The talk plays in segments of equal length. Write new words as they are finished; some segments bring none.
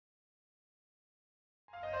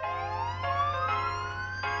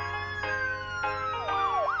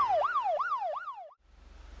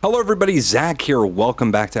Hello everybody, Zach here.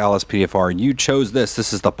 Welcome back to LSPDFR. You chose this.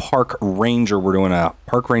 This is the Park Ranger. We're doing a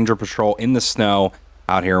Park Ranger patrol in the snow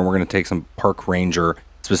out here, and we're going to take some Park Ranger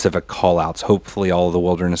specific callouts. Hopefully all of the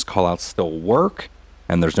wilderness callouts still work,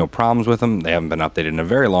 and there's no problems with them. They haven't been updated in a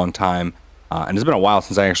very long time, and it's been a while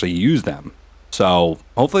since I actually used them. So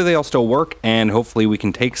hopefully they all still work, and hopefully we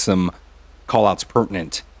can take some callouts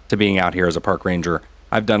pertinent to being out here as a Park Ranger.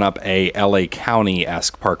 I've done up a LA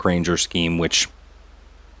County-esque Park Ranger scheme, which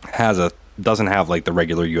doesn't have like the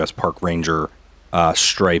regular U.S. Park Ranger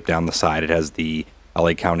stripe down the side. It has the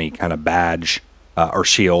LA County kind of badge or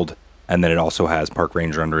shield, and then it also has Park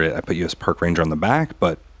Ranger under it. I put U.S. Park Ranger on the back,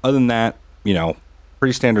 but other than that, you know,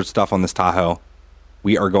 pretty standard stuff on this Tahoe.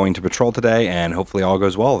 We are going to patrol today, and hopefully all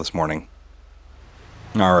goes well this morning.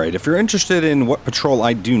 All right, if you're interested in what patrol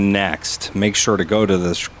I do next, make sure to go to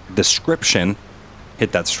the description,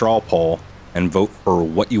 hit that straw poll, and vote for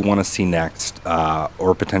what you want to see next,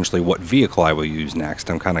 or potentially what vehicle I will use next.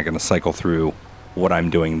 I'm kind of going to cycle through what I'm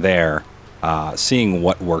doing there, seeing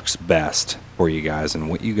what works best for you guys and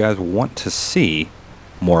what you guys want to see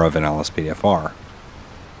more of in LSPDFR.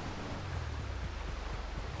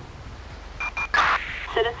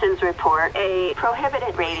 Citizens report a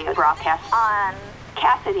prohibited radio broadcast on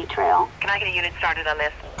Cassidy Trail. Can I get a unit started on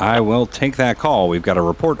this? I will take that call. We've got a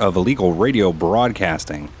report of illegal radio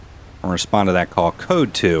broadcasting. We'll respond to that call.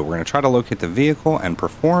 Code 2. We're going to try to locate the vehicle and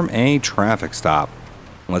perform a traffic stop.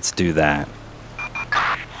 Let's do that.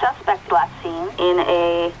 Suspect last seen in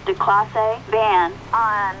a Class A van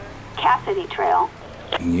on Cassidy Trail.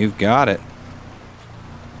 You've got it.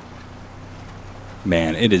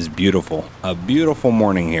 Man, it is beautiful. A beautiful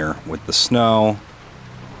morning here with the snow.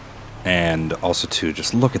 And also, too,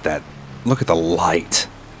 just look at that. Look at the light.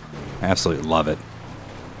 I absolutely love it.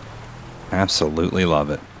 Absolutely love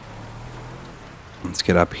it. Let's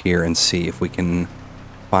get up here and see if we can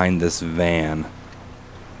find this van.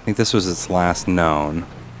 I think this was its last known.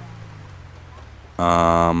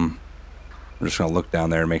 I'm just going to look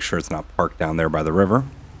down there and make sure it's not parked down there by the river.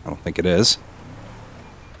 I don't think it is.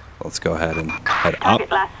 Let's go ahead and head up.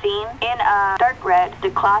 Target last seen in a dark red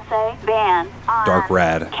Class A van on Dark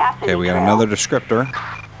red. Cassidy Okay, we got Trail. another descriptor.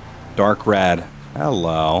 Dark red.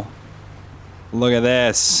 Hello. Look at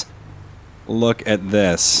this. Look at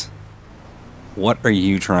this. What are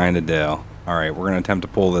you trying to do? Alright, we're going to attempt to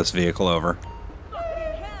pull this vehicle over.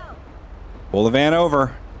 Pull the van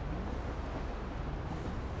over.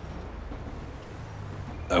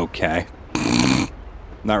 Okay.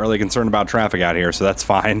 Not really concerned about traffic out here, so that's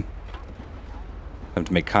fine. Have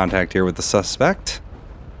to make contact here with the suspect.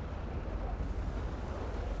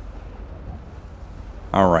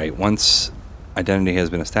 Alright, once identity has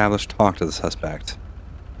been established, talk to the suspect.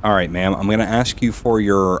 Alright, ma'am, I'm going to ask you for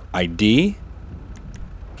your ID.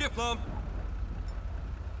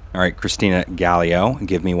 Alright, Christina Gallio,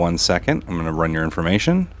 give me 1 second. I'm going to run your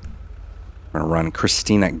information. I'm going to run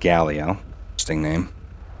Christina Gallio. Interesting name.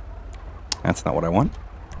 That's not what I want.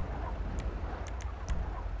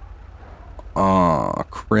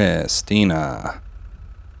 Christina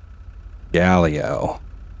Gallio.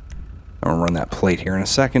 I'm going to run that plate here in a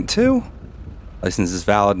second, too. License is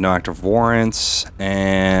valid, no active warrants.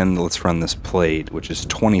 And let's run this plate, which is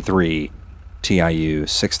 23 TIU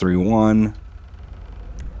 631.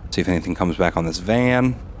 See if anything comes back on this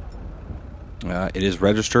van. It is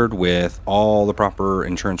registered with all the proper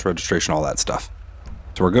insurance registration, all that stuff.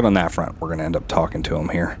 So we're good on that front. We're going to end up talking to him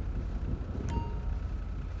here.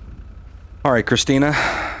 All right, Christina.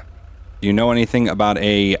 Do you know anything about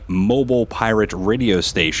a mobile pirate radio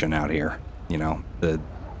station out here? You know, the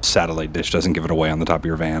satellite dish doesn't give it away on the top of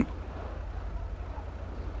your van.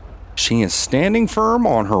 She is standing firm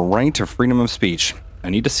on her right to freedom of speech. I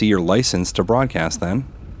need to see your license to broadcast then.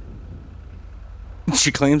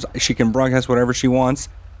 She claims she can broadcast whatever she wants.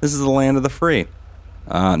 This is the land of the free.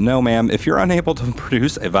 No, ma'am. If you're unable to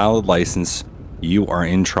produce a valid license, you are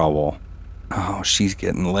in trouble. Oh, she's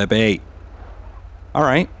getting lippy. All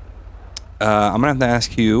right. I'm going to have to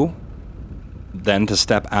ask you then to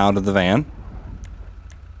step out of the van.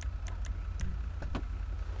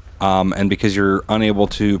 And because you're unable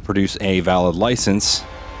to produce a valid license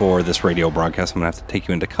for this radio broadcast, I'm going to have to take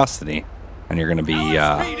you into custody. And you're going to be,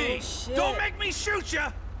 LSPD, don't make me shoot you!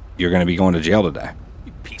 You're going to be going to jail today.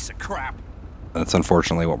 You piece of crap. That's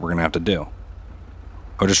unfortunately what we're going to have to do.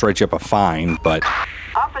 I'll just write you up a fine, but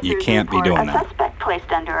Officers you can't be report doing a that. Suspect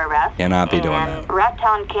placed under arrest. Cannot be in doing that. Rat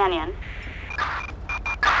Town Canyon.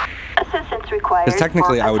 Assistance required. Because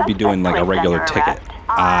technically for I would be doing like a suspect regular placed ticket. under arrest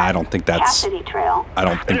I don't think that's... Cassidy Trail. I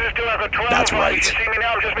don't think that's right.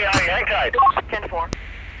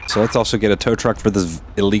 So let's also get a tow truck for this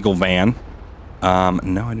illegal van.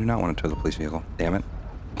 No, I do not want to tow the police vehicle. Damn it.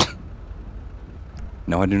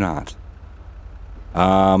 No, I do not.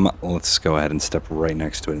 Let's go ahead and step right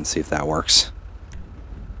next to it and see if that works.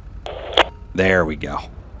 There we go.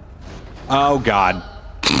 Oh, God.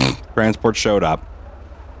 Transport showed up.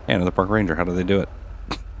 Hey, another park ranger. How do they do it?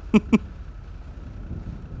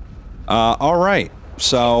 All right.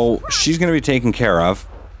 So she's going to be taken care of.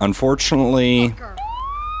 Unfortunately,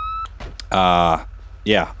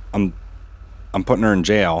 yeah, I'm putting her in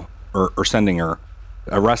jail or sending her,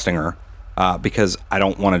 arresting her, because I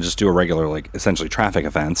don't want to just do a regular, like, essentially traffic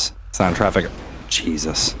offense. It's not a traffic.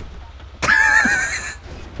 Jesus.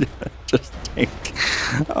 Just take.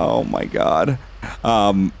 Oh my God.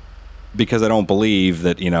 Because I don't believe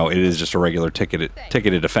that, you know, it is just a regular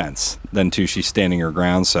ticketed offense. Then too, she's standing her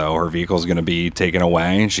ground, so her vehicle's going to be taken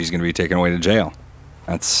away, and she's going to be taken away to jail.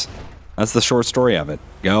 That's the short story of it.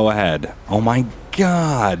 Go ahead. Oh my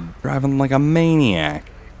God, driving like a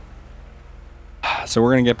maniac. So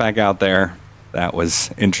we're going to get back out there. That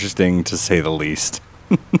was interesting to say the least.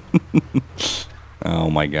 Oh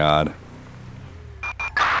my God.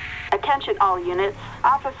 Attention all units.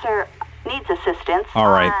 Officer needs assistance. All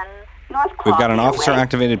right. On North We've got an Claw officer Way.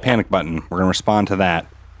 activated panic button. We're going to respond to that.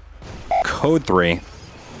 Code 3.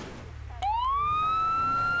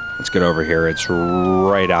 Let's get over here. It's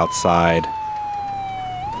right outside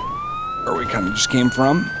where we kind of just came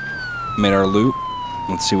from. Made our loop.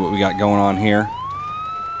 Let's see what we got going on here.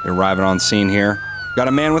 They're arriving on scene here. Got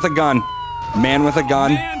a man with a gun. Man with a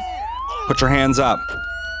gun. Put your hands up.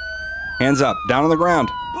 Hands up. Down on the ground.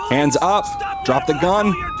 Hands up. Drop the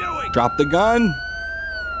gun. Drop the gun.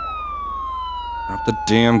 Drop the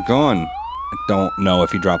damn gun. I don't know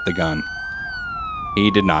if he dropped the gun. He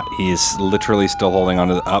did not. He is literally still holding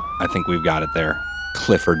onto the... Up. I think we've got it there.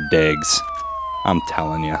 Clifford Diggs. I'm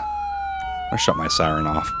telling you. I'll shut my siren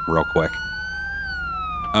off real quick.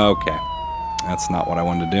 Okay. That's not what I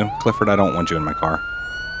wanted to do. Clifford, I don't want you in my car.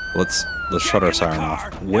 Let's shut our siren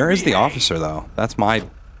off. Where is the officer, though? That's my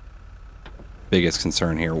biggest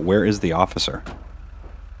concern here. Where is the officer?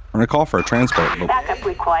 We're going to call for a transport. Backup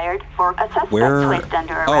required for a suspect Where? placed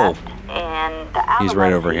under Oh. arrest. And the He's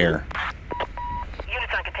right over here.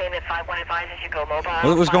 Units on containment 515 as you go mobile.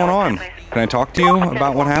 What was going on? Can I talk to you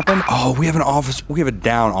about what happened? Oh, we have an officer. We have a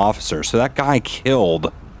down officer. So that guy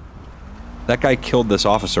killed this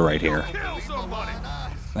officer right here.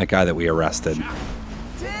 That guy that we arrested.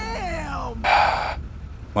 Damn!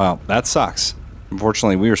 Well, that sucks.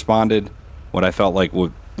 Unfortunately, we responded what I felt like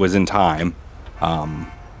was in time.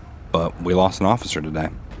 But we lost an officer today.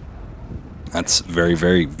 That's very,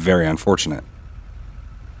 very, very unfortunate.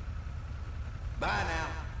 Bye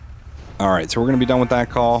now. All right, so we're going to be done with that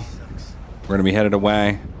call. We're going to be headed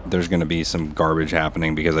away. There's going to be some garbage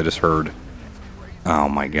happening because I just heard... Oh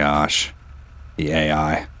my gosh. The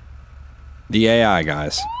AI. The AI,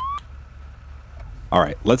 guys. All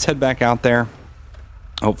right, let's head back out there.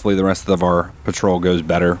 Hopefully the rest of our patrol goes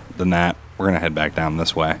better than that. We're going to head back down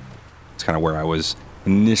this way. It's kind of where I was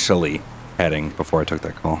initially heading before I took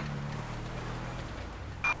that call.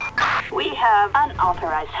 We have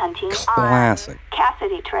unauthorized hunting Classic. on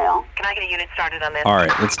Cassidy Trail. Can I get a unit started on this? All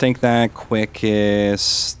right, let's take that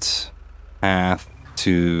quickest path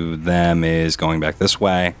to them is going back this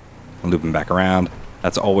way, looping back around.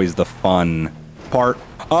 That's always the fun part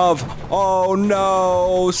of, oh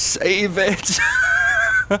no, save it.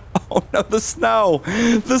 Oh no, the snow,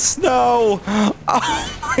 the snow.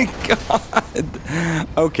 Oh my God.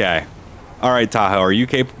 Okay. All right, Tahoe, are you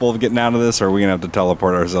capable of getting out of this, or are we gonna have to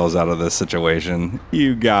teleport ourselves out of this situation?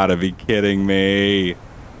 You gotta be kidding me.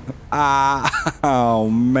 Oh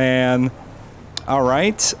man. All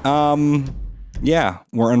right. Yeah,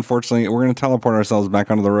 we're gonna teleport ourselves back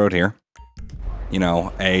onto the road here. You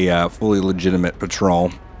know, a fully legitimate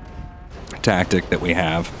patrol tactic that we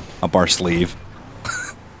have up our sleeve.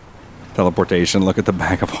 Teleportation. Look at the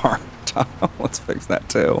back of our Tahoe. Let's fix that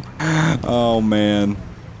too. Oh man.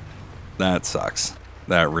 That sucks.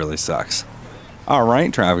 That really sucks. All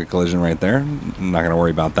right, traffic collision right there. I'm not going to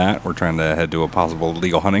worry about that. We're trying to head to a possible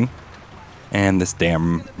legal hunting. And this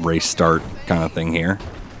damn race start kind of thing here.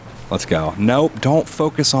 Let's go. Nope, don't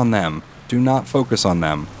focus on them. Do not focus on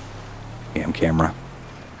them. Damn camera.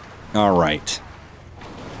 All right.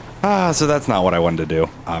 So that's not what I wanted to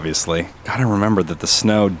do, obviously. Gotta remember that the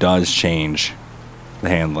snow does change the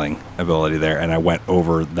handling ability there, and I went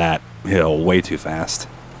over that hill way too fast.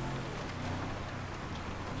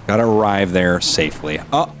 Gotta arrive there safely.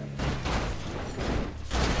 Oh!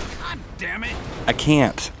 God damn it! I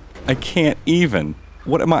can't. I can't even.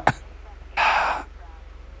 What am I...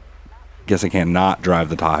 Guess I can't not drive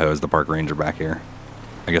the Tahoe as the park ranger back here.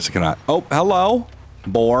 I guess I cannot. Oh, hello,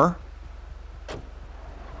 boar.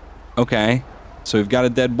 Okay, so we've got a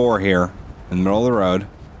dead boar here in the middle of the road.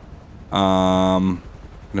 I'm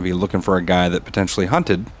gonna be looking for a guy that potentially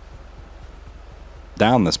hunted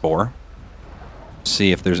down this boar.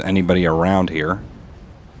 See if there's anybody around here.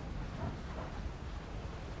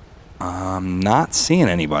 I'm not seeing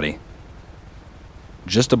anybody.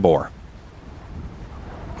 Just a boar.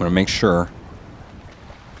 I'm gonna make sure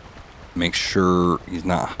he's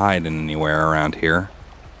not hiding anywhere around here.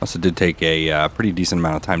 Also did take a pretty decent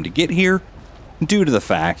amount of time to get here due to the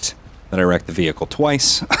fact that I wrecked the vehicle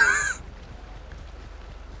twice.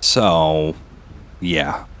 So,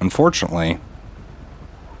 yeah, unfortunately,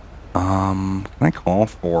 can I call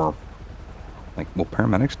for, like, will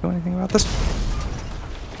paramedics do anything about this?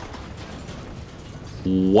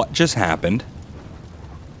 What just happened?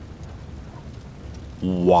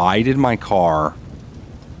 Why did my car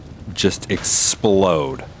just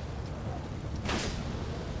explode?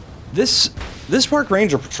 This Park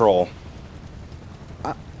Ranger Patrol,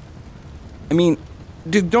 I mean,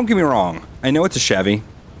 dude, don't get me wrong. I know it's a Chevy.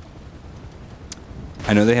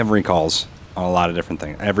 I know they have recalls on a lot of different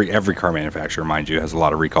things. Every car manufacturer, mind you, has a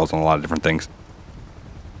lot of recalls on a lot of different things.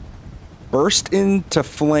 Burst into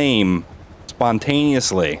flame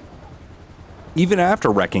spontaneously, even after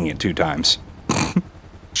wrecking it 2 times,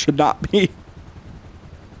 should not be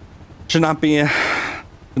a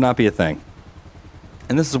thing.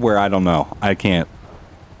 And this is where I don't know. I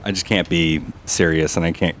just can't be serious, and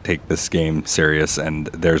I can't take this game serious. And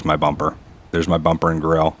there's my bumper. There's my bumper and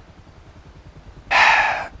grill.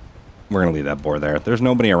 We're gonna leave that board there. There's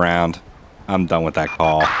nobody around. I'm done with that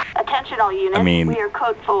call. Attention all units. I mean, we are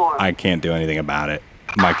code 4. I can't do anything about it.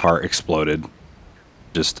 My car exploded.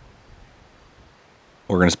 Just,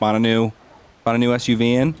 we're gonna spawn a new SUV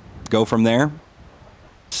in. Go from there.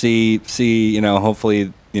 See. You know,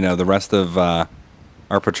 hopefully, you know, the rest of our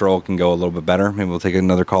patrol can go a little bit better. Maybe we'll take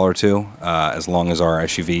another call or two, as long as our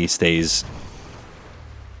SUV stays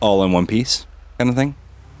all in one piece, kind of thing.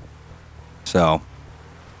 So.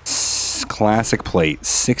 Classic plate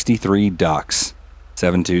 63 Ducks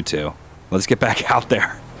 722. Let's get back out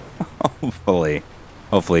there. Hopefully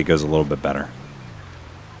it goes a little bit better.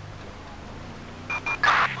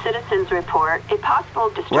 Citizens report a possible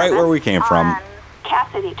disturbance Right where we came from. on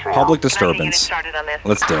Cassidy Trail. Public disturbance.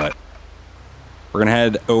 Let's do it. We're gonna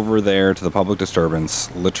head over there to the public disturbance,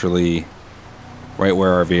 literally right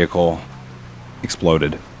where our vehicle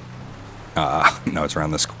exploded. No, it's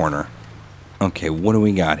around this corner. Okay, what do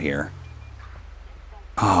we got here?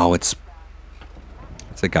 Oh, it's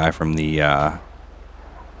a guy from the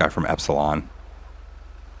guy from Epsilon.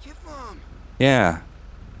 Yeah,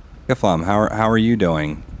 Kiflam, how are you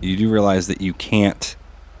doing? You do realize that you can't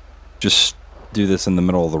just do this in the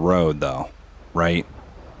middle of the road, though, right?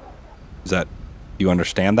 Do you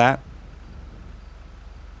understand that?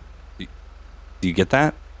 Do you get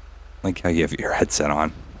that? Like how you have your headset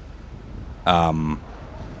on. I'm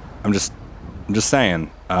just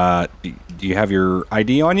saying, do you have your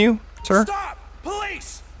ID on you, sir? Stop!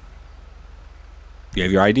 Police! Do you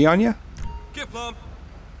have your ID on you? Kiflam.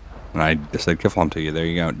 And I just said Kiflam to you. There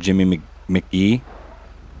you go. Jimmy McGee.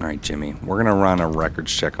 All right, Jimmy. We're going to run a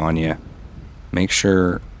records check on you. Make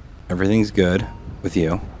sure everything's good with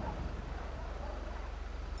you.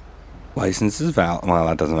 License is valid. Well,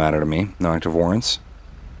 that doesn't matter to me. No active warrants.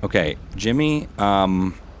 Okay, Jimmy,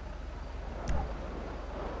 I'm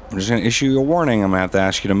just going to issue you a warning. I'm going to have to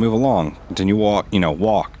ask you to move along. Continue walk,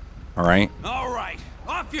 walk. All right? All right.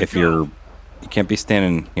 Off you If go. you can't be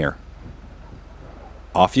standing here.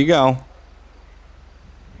 Off you go.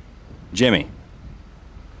 Jimmy.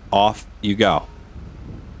 Off you go.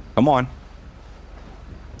 Come on.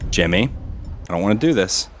 Jimmy. I don't want to do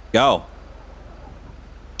this. Go.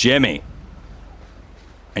 Jimmy.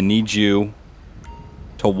 I need you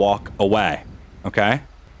to walk away. Okay?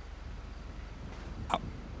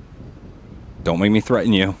 Don't make me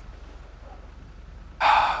threaten you.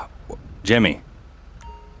 Jimmy.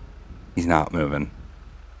 He's not moving.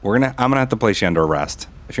 I'm gonna have to place you under arrest.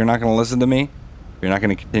 If you're not gonna listen to me, if you're not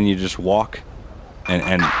gonna continue to just walk and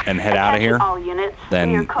head out of here, All units, then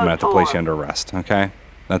we are I'm code gonna have to place 4. you under arrest. Okay?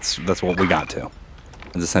 That's what we got to.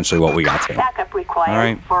 That's essentially what we got to. Backup required All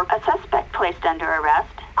right. for a suspect placed under arrest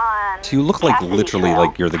on So you look like Cassidy literally Trail.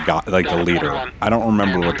 like you're the guy, like the leader. I don't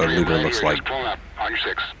remember what the leader looks like,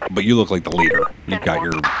 but you look like the leader. You've got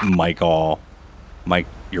your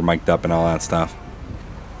you're mic'd up and all that stuff.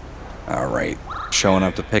 All right, showing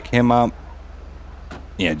up to pick him up.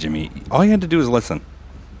 Yeah, Jimmy. All you had to do is listen.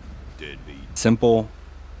 Simple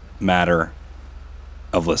matter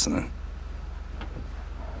of listening.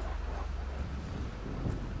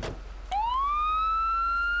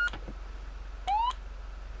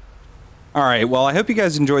 All right, well, I hope you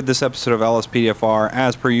guys enjoyed this episode of LSPDFR.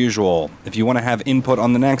 As per usual, if you want to have input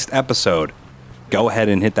on the next episode, go ahead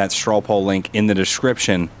and hit that straw poll link in the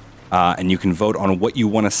description, and you can vote on what you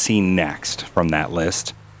want to see next from that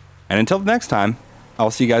list. And until next time,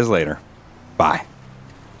 I'll see you guys later. Bye.